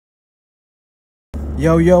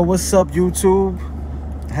Yo, what's up, YouTube?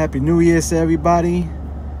 Happy New Year's to everybody.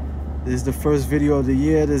 This is the first video of the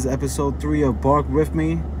year. This is episode 3 of Bark With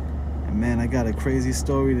Me. And man, I got a crazy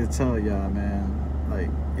story to tell y'all, man. Like,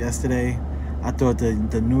 yesterday, I thought the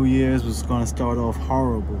New Year's was gonna start off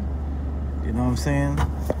horrible. You know what I'm saying?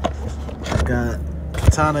 I got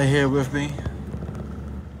KITANA here with me,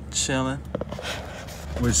 chilling.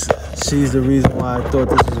 Which, she's the reason why I thought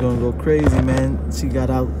this was gonna go crazy, man. She got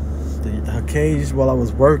out her cage while I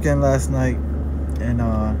was working last night and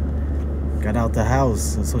got out the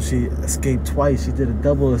house. So she escaped twice. She did a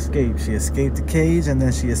double escape. She escaped the cage and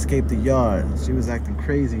then she escaped the yard. She was acting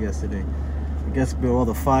crazy yesterday. I guess with all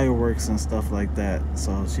the fireworks and stuff like that.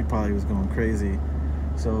 So she probably was going crazy.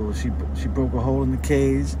 So she broke a hole in the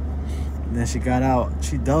cage and then she got out.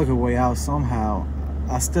 She dug her way out somehow.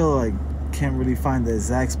 I still can't really find the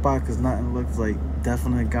exact spot because nothing looks like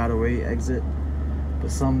definite got away exit. But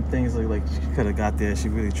some things like she could have got there. She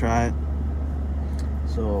really tried.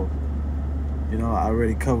 So, you know, I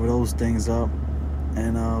already covered those things up.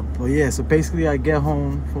 And but yeah, so basically I get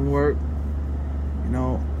home from work, you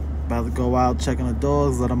know, about to go out, checking the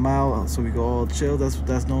dogs, let them out, so we go all chill. That's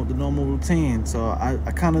the normal routine. So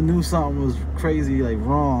I kind of knew something was crazy, like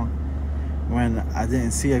wrong, when I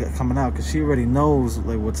didn't see her coming out, because she already knows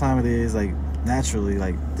like what time it is. Like naturally,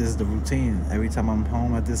 like this is the routine. Every time I'm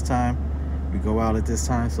home at this time, we go out at this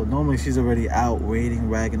time. So normally she's already out waiting,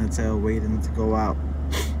 wagging her tail, waiting to go out.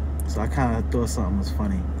 So I kind of thought something was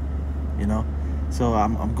funny, you know. So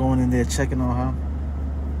I'm going in there checking on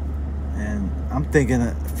her, and I'm thinking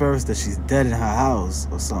at first that she's dead in her house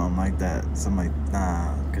or something like that. So I'm like,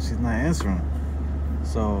 nah, because she's not answering.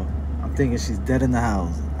 So I'm thinking she's dead in the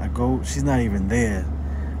house. I go, she's not even there.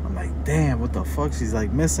 I'm like, damn, what the fuck? She's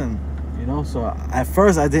like missing, you know. So at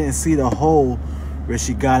first I didn't see the hole where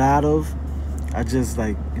she got out of. I just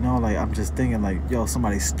I'm just thinking like, yo,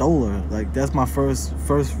 somebody stole her. Like that's my first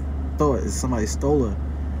thought, is somebody stole her.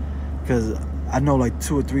 Because I know like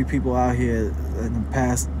 2 or 3 people out here in the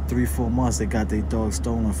past 3-4 months, they got their dogs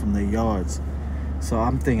stolen from their yards. So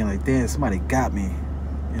I'm thinking like, damn, somebody got me,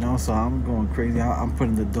 you know. So I'm going crazy. I'm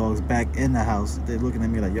putting the dogs back in the house. They're looking at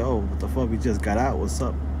me like, yo, what the fuck, we just got out, what's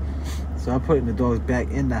up? So I'm putting the dogs back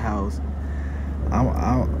in the house.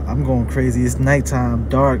 I'm going crazy. It's nighttime,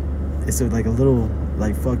 dark. It's like a little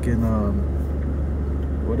like fucking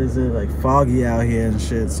what is it, like foggy out here and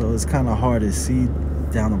shit, so it's kind of hard to see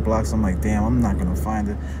down the block. So I'm like, damn, I'm not gonna find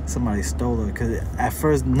her. Somebody stole her. Because at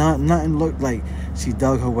first nothing looked like she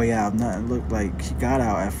dug her way out. Nothing looked like she got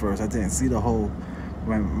out at first. I didn't see the hole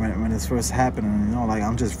when it's first happening, you know. Like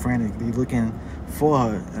I'm just frantically looking for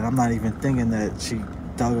her, and I'm not even thinking that she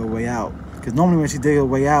dug her way out. Because normally when she dig her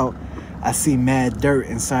way out, I see mad dirt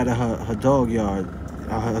inside of her dog yard,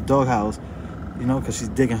 her dog house, you know, because she's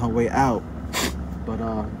digging her way out. But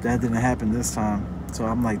that didn't happen this time. So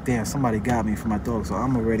I'm like, damn, somebody got me for my dog. So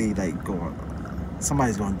I'm already like going,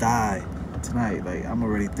 somebody's gonna die tonight. Like I'm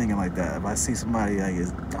already thinking like that. If I see somebody, like,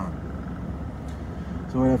 it's done.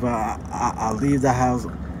 So whatever, I leave the house,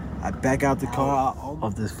 I back out the car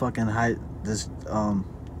of this fucking height.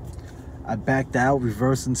 I backed out,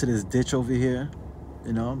 reversed into this ditch over here,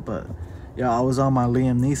 you know. But yeah, I was on my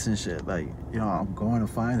Liam Neeson shit. Like, you know, I'm going to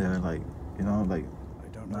find her. Like, you know, like, I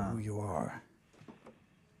don't know who you are.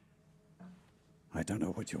 I don't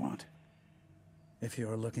know what you want. If you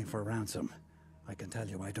are looking for ransom, I can tell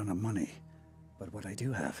you I don't have money. But what I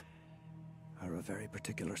do have are a very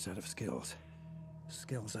particular set of skills.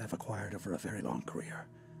 Skills I've acquired over a very long career.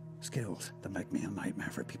 Skills that make me a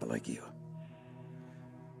nightmare for people like you.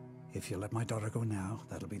 If you let my daughter go now,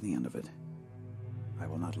 that'll be the end of it. I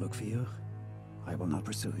will not look for you. I will not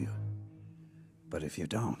pursue you. But if you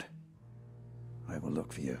don't, I will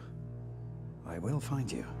look for you. I will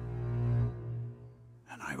find you.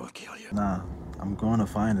 And I will kill you. Nah, I'm going to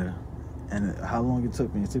find her. And how long it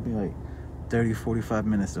took me? It took me like 30, 45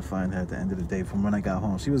 minutes to find her at the end of the day from when I got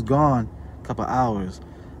home. She was gone a couple hours,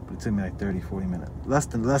 but it took me like 30, 40 minutes. Less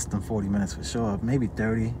than 40 minutes for sure. Maybe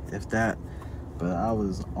 30, if that. But I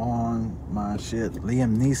was on my shit.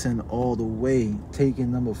 Liam Neeson all the way,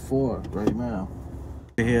 taking number 4 right now.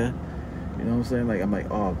 Here, you know what I'm saying? Like, I'm like,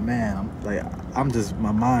 oh man, I'm just,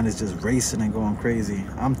 my mind is just racing and going crazy.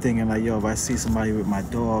 I'm thinking like, yo, if I see somebody with my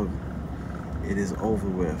dog, it is over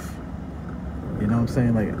with. You know what I'm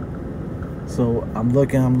saying? Like, so I'm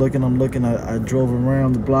looking. I drove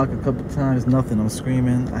around the block a couple times, nothing. I'm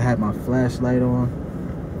screaming. I had my flashlight on.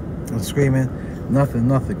 I'm screaming, nothing.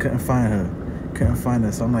 Couldn't find her.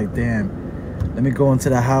 So I'm like, damn, let me go into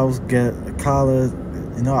the house, get a collar.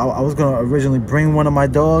 You know, I was gonna originally bring one of my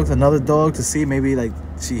dogs, another dog, to see maybe like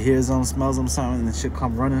she hears them, smells them, something, and she'll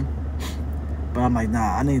come running. But I'm like,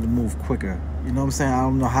 nah, I need to move quicker. You know what I'm saying? I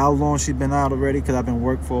don't know how long she's been out already because I've been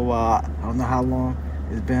working for a while. I don't know how long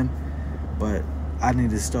it's been, but I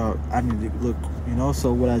need to start. I need to look. You know.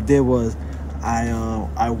 So what I did was,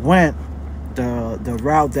 I went the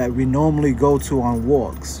route that we normally go to on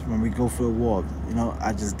walks when we go for a walk. You know,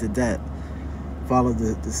 I just did that. Followed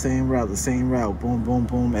the same route. Boom, boom,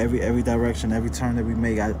 boom. Every direction, every turn that we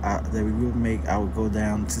make, that we would make, I would go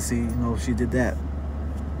down to see. You know, if she did that.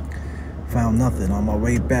 Found nothing. On my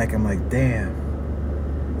way back, I'm like, damn,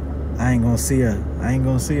 I ain't gonna see her.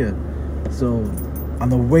 So on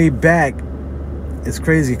the way back, it's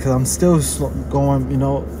crazy because I'm still going,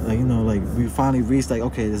 like we finally reached, like,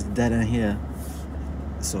 okay, there's a dead end here,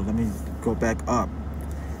 so let me go back up.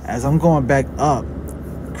 As I'm going back up,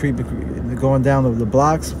 going down the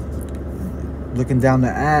blocks, looking down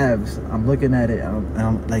the Aves, I'm looking at it, and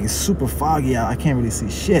I'm like, it's super foggy out, I can't really see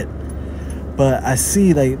shit. But I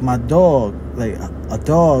see, like, my dog, like a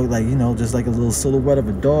dog, like, just like a little silhouette of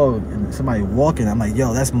a dog, and somebody walking. I'm like,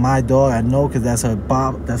 yo, that's my dog. I know, because that's her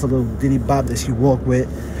bop. That's a little ditty bop that she walked with.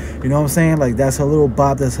 You know what I'm saying? Like, that's her little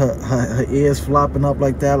bop. That's her ears flopping up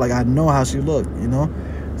like that. Like, I know how she looked,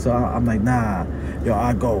 So I'm like, nah. Yo,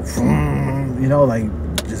 I go, like,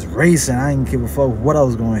 just racing. I didn't give a fuck what I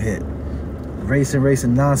was going to hit. Racing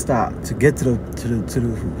nonstop to get to the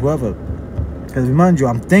whoever. Because remind you,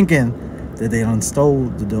 I'm thinking that they done stole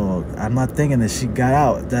the dog. I'm not thinking that she got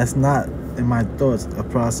out. That's not in my thoughts a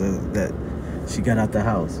process that she got out the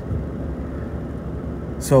house.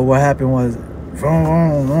 So what happened was,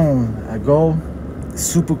 I go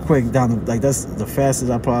super quick down, like, that's the fastest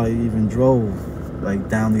I probably even drove, like,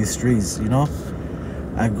 down these streets,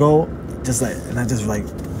 I go just like, and I just like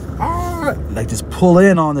just pull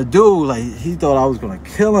in on the dude. Like, he thought I was gonna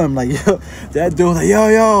kill him. Like, yo, that dude, like,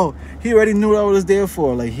 yo, he already knew what I was there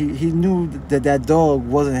for. Like, he knew that dog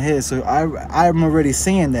wasn't his. So I'm already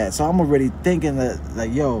seeing that. So I'm already thinking that,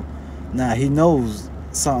 like, yo, nah, he knows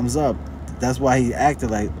something's up. That's why he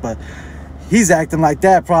acted like. But he's acting like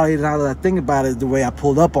that probably, now that I think about it, the way I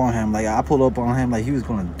pulled up on him. Like, I pulled up on him like he was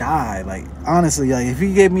gonna die. Like, honestly, like, if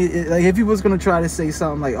he gave me, like, if he was gonna try to say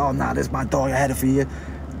something like, oh, nah, this my dog, I had it for you,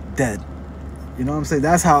 dead. You know what I'm saying?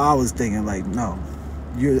 That's how I was thinking. Like, no,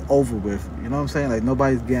 you're over with. You know what I'm saying? Like,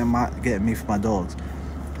 nobody's getting me for my dogs.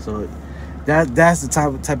 So that's the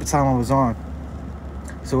type of time I was on.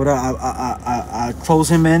 So what I close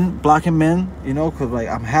him in, block him in, because, like,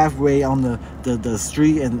 I'm halfway on the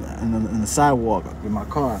street and the sidewalk with my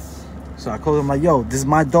car. So I close him, like, yo, this is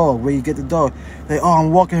my dog. Where you get the dog? Like, oh,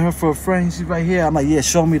 I'm walking her for a friend. She's right here. I'm like, yeah,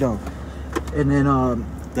 show me though. And then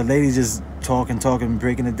the lady just talking,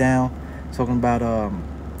 breaking it down. Talking about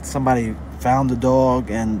somebody found the dog,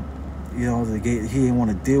 and he didn't want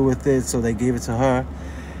to deal with it, so they gave it to her.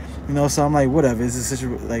 So I'm like, whatever. It's a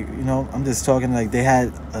situation, like, I'm just talking, like, they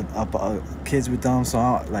had kids with them, so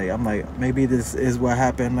I'm like, maybe this is what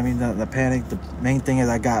happened. I mean, the panic. The main thing is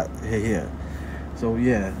I got here. So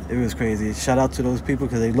yeah, it was crazy. Shout out to those people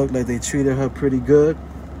because they looked like they treated her pretty good.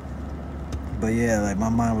 But yeah, like, my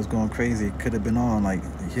mind was going crazy. It could have been on. Like,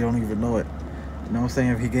 he don't even know it. You know what I'm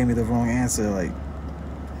saying? If he gave me the wrong answer, like,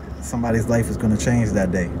 somebody's life is going to change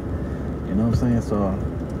that day. You know what I'm saying? So,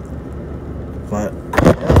 but,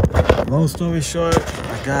 yeah, long story short,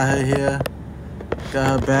 I got her here,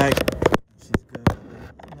 got her back. She's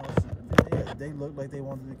good. They looked like they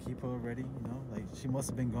wanted to keep her already, like, she must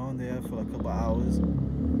have been gone there for a couple hours.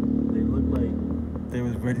 They looked like they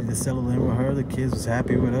was ready to settle in with her. The kids was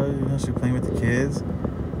happy with her, she playing with the kids.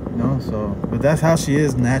 So, but that's how she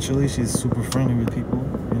is naturally. She's super friendly with people,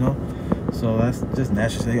 so that's just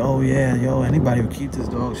naturally. Say, oh yeah, yo, anybody would keep this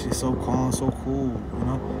dog. She's so calm, so cool,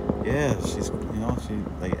 yeah, she's, she,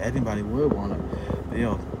 like, anybody would want her. But,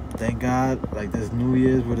 yo, thank God, like, this New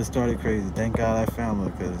Year's would have started crazy. Thank God I found her,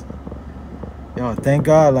 because, yo, thank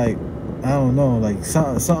God, like, I don't know, like,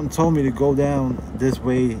 something told me to go down this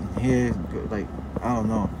way here, like, I don't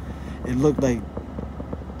know. It looked like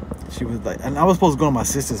she was, like, and I was supposed to go to my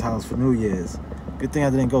sister's house for New Year's. Good thing I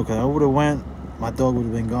didn't go, because I would have went, my dog would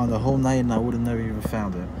have been gone the whole night, and I would have never even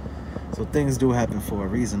found her. So things do happen for a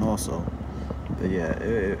reason also. But yeah,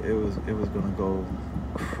 it was gonna go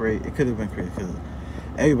crazy. It could have been crazy, because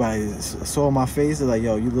everybody saw my face. They're like,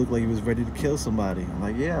 yo, you look like you was ready to kill somebody. I'm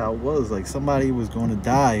like, yeah, I was. Like, somebody was going to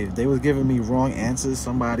die. If they was giving me wrong answers,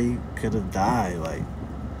 somebody could have died. Like,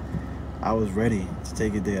 I was ready to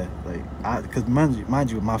take it there. Like, because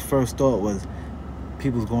mind you, my first thought was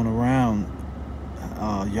people's going around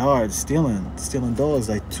yards stealing dogs.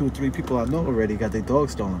 Like, 2 or 3 people I know already got their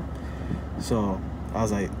dogs stolen. So I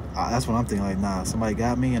was like, that's what I'm thinking. Like, nah, somebody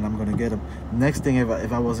got me, and I'm gonna get them. Next thing,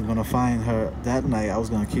 if I wasn't gonna find her that night, I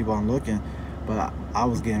was gonna keep on looking. But I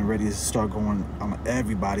was getting ready to start going on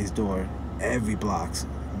everybody's door, every blocks,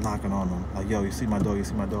 knocking on them. Like, yo, you see my dog, you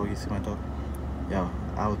see my dog, you see my dog. Yo,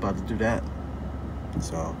 I was about to do that.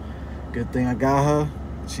 So, good thing I got her.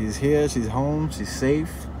 She's here, she's home, she's safe,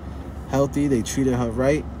 healthy. They treated her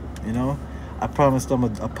right, you know. I promised them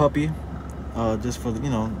a puppy, just for, you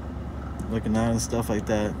know, looking out and stuff like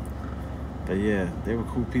that. But yeah, they were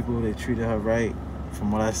cool people. They treated her right from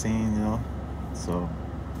what I seen, you know. So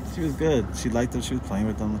she was good. She liked them. She was playing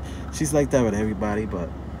with them. She's like that with everybody. But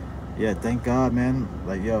yeah, thank God, man.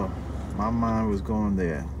 Like, yo, my mind was going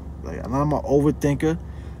there. Like, I'm an overthinker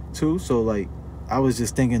too. So like, I was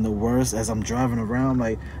just thinking the worst as I'm driving around.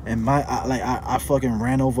 Like, and I fucking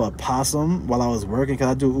ran over a possum while I was working, because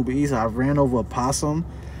I do Uber Eats. I ran over a possum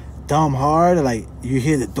dumb hard. Like, you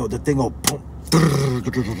hear the thing go boom,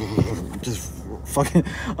 just fucking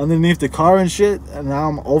underneath the car and shit. And now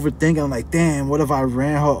I'm overthinking. I'm like, damn, what if I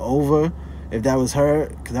ran her over? If that was her,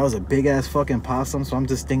 because that was a big ass fucking possum. So I'm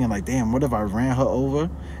just thinking like, damn, what if I ran her over?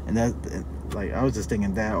 And that, like, I was just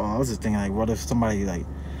thinking that. Or I was just thinking like, what if somebody like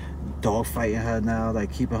dog fighting her now,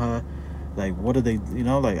 like keeping her, like, what are they, you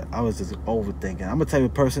know? Like, I was just overthinking. I'm the type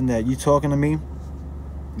of person that, you talking to me,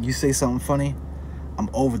 you say something funny, I'm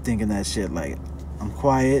overthinking that shit. Like, I'm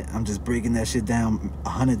quiet, I'm just breaking that shit down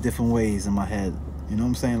 100 different ways in my head. You know what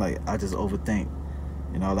I'm saying? Like, I just overthink.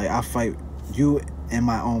 You know, like, I fight you in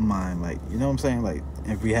my own mind. Like, you know what I'm saying? Like,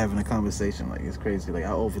 if we having a conversation, like, it's crazy. Like,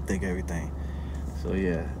 I overthink everything. So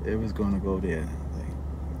yeah, it was gonna go there. Like,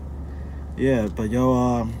 yeah, but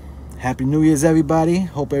yo, Happy New Year's, everybody.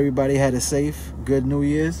 Hope everybody had a safe, good New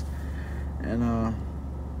Year's. And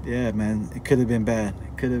yeah, man, it could have been bad.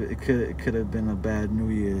 It could have been a bad New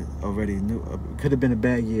Year already. Could have been a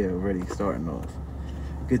bad year already starting off.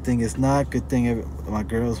 Good thing it's not. Good thing my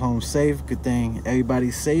girl's home safe. Good thing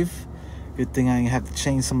everybody's safe. Good thing I didn't have to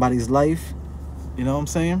change somebody's life. You know what I'm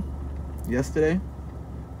saying? Yesterday.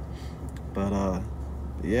 But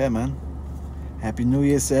yeah, man. Happy New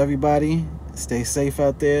Year's to everybody. Stay safe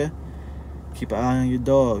out there. Keep an eye on your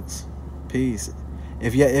dogs. Peace.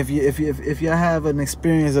 If y'all have an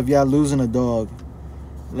experience of y'all losing a dog,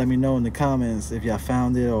 let me know in the comments if y'all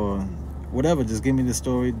found it or whatever. Just give me the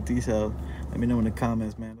story, the details. Let me know in the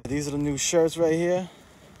comments, man. These are the new shirts right here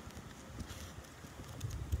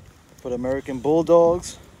for the American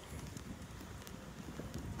Bulldogs.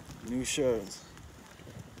 New shirts.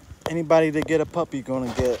 Anybody that get a puppy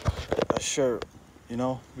gonna get a shirt. You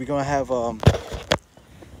know, we're gonna have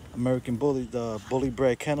American Bully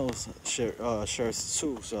Bred Kennels shirts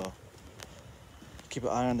too. So keep an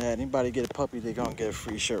eye on that. Anybody get a puppy, they're gonna get a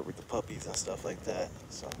free shirt with the puppies and stuff like that.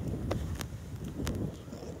 So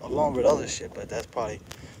along with other shit, but that's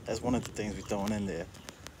one of the things we're throwing in there.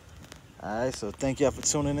 All right, so thank y'all for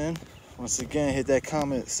tuning in. Once again, hit that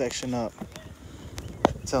comment section up.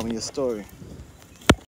 Tell me your story.